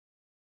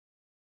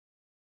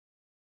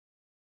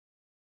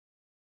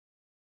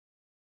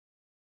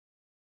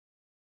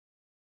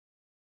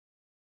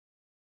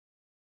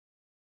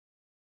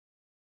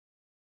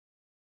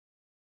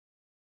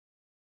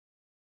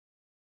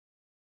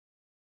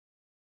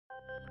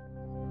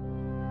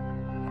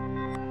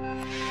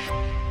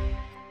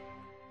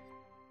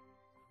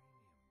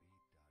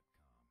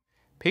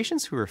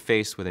Patients who are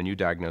faced with a new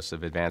diagnosis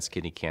of advanced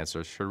kidney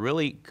cancer should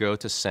really go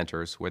to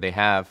centers where they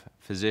have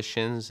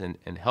physicians and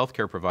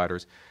healthcare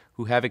providers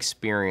who have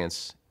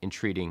experience in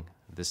treating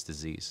this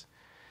disease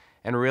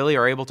and really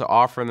are able to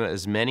offer them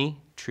as many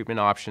treatment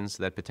options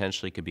that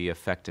potentially could be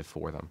effective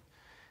for them.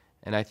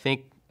 And I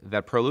think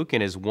that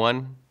Proleukin is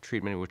one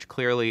treatment which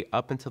clearly,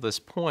 up until this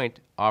point,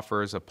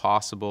 offers a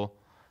possible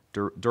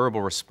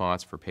durable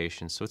response for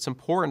patients. So it's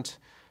important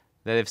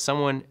that if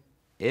someone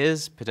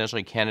is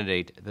potentially a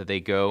candidate, that they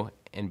go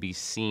and be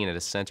seen at a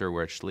center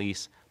where at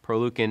least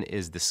Proleukin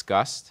is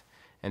discussed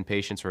and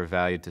patients are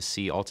evaluated to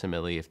see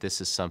ultimately if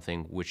this is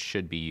something which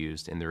should be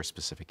used in their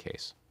specific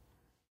case.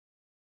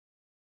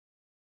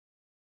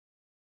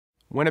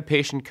 When a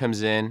patient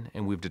comes in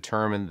and we've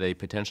determined they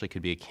potentially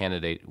could be a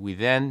candidate, we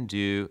then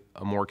do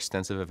a more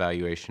extensive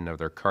evaluation of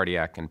their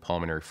cardiac and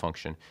pulmonary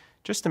function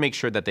just to make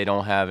sure that they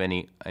don't have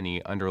any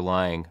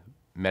underlying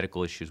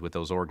medical issues with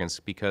those organs,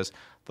 because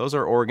those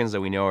are organs that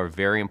we know are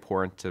very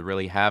important to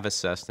really have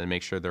assessed and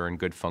make sure they're in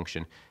good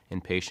function in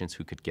patients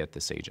who could get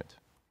this agent.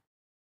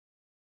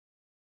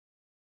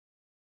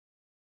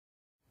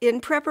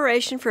 In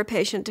preparation for a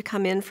patient to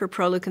come in for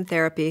Proleukin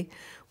therapy,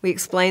 we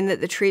explain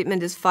that the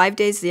treatment is 5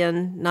 days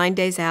in, 9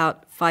 days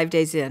out, 5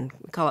 days in.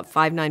 We call it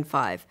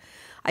 5-9-5.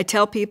 I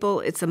tell people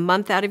it's a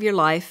month out of your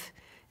life,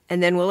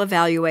 and then we'll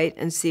evaluate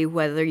and see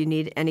whether you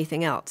need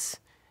anything else.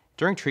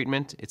 During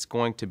treatment, it's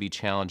going to be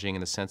challenging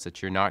in the sense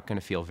that you're not going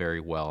to feel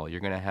very well. You're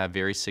going to have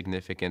very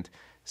significant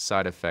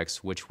side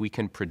effects, which we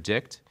can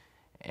predict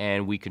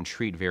and we can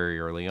treat very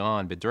early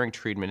on. But during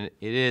treatment,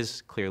 it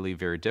is clearly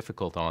very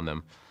difficult on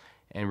them.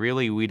 And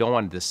really, we don't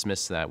want to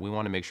dismiss that. We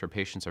want to make sure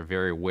patients are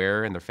very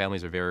aware and their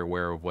families are very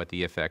aware of what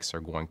the effects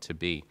are going to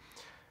be.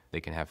 They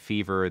can have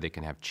fever, they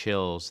can have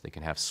chills, they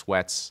can have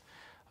sweats,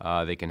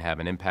 they can have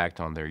an impact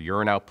on their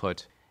urine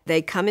output.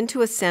 They come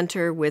into a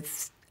center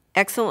with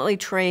excellently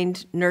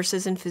trained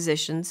nurses and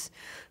physicians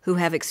who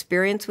have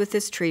experience with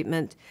this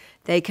treatment.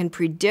 They can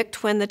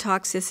predict when the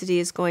toxicity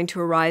is going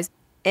to arise,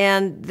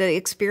 and the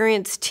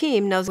experienced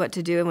team knows what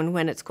to do and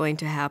when it's going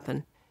to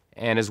happen.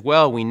 And as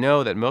well, we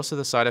know that most of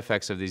the side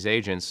effects of these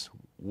agents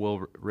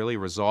will really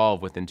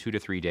resolve within 2 to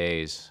 3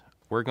 days.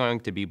 We're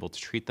going to be able to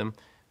treat them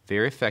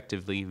very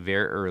effectively,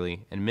 very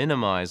early, and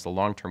minimize the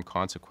long-term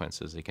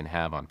consequences they can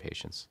have on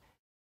patients.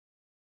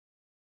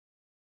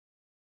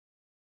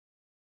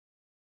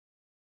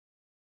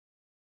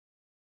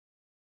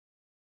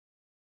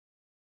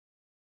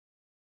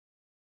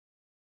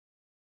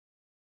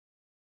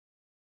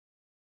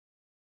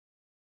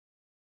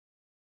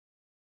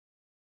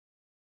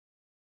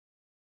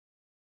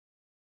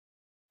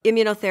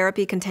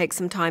 Immunotherapy can take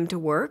some time to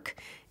work,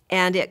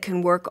 and it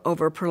can work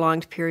over a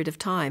prolonged period of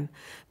time.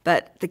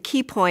 But the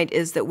key point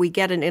is that we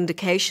get an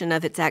indication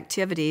of its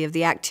activity, of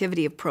the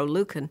activity of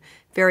Proleukin,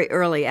 very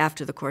early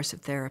after the course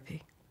of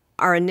therapy.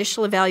 Our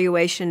initial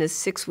evaluation is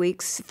 6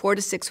 weeks, 4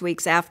 to 6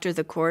 weeks after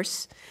the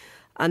course,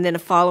 and then a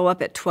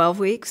follow-up at 12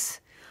 weeks.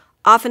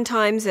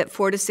 Oftentimes at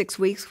 4 to 6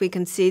 weeks, we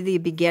can see the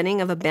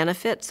beginning of a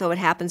benefit, so it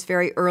happens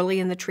very early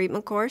in the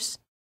treatment course.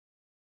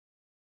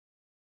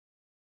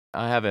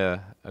 I have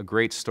a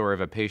great story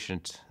of a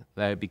patient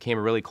that became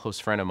a really close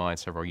friend of mine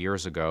several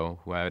years ago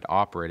who I had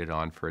operated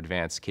on for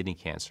advanced kidney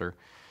cancer.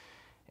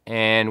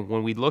 And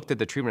when we looked at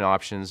the treatment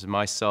options,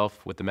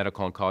 myself with the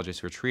medical oncologists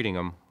who were treating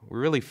him, we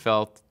really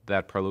felt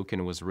that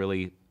Proleukin was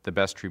really the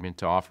best treatment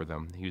to offer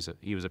them.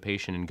 He was a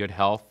patient in good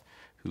health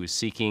who was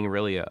seeking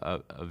really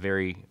a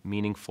very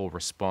meaningful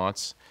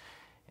response.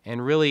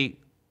 And really,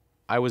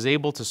 I was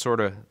able to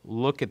sort of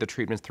look at the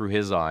treatment through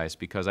his eyes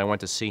because I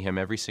went to see him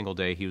every single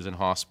day. He was in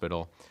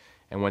hospital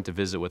and went to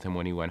visit with him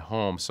when he went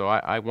home. So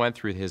I went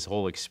through his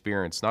whole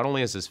experience, not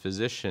only as his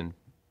physician,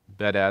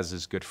 but as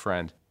his good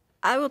friend.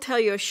 I will tell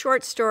you a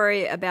short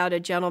story about a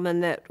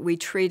gentleman that we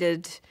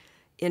treated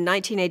in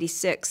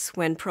 1986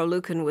 when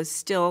Proleukin was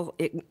still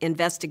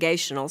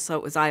investigational, so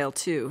it was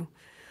IL-2.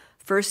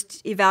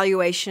 First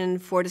evaluation,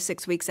 4 to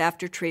 6 weeks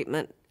after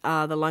treatment,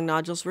 the lung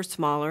nodules were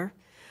smaller.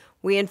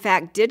 We, in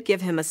fact, did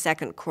give him a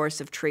second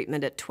course of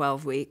treatment at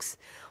 12 weeks,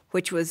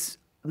 which was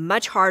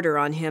much harder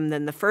on him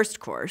than the first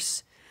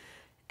course.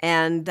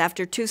 And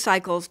after 2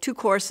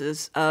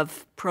 courses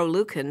of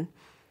Proleukin,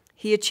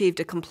 he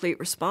achieved a complete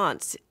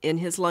response in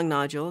his lung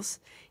nodules.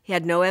 He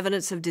had no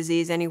evidence of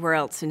disease anywhere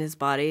else in his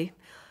body.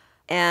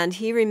 And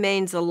he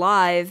remains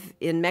alive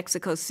in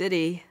Mexico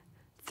City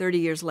 30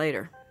 years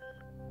later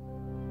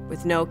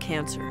with no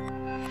cancer.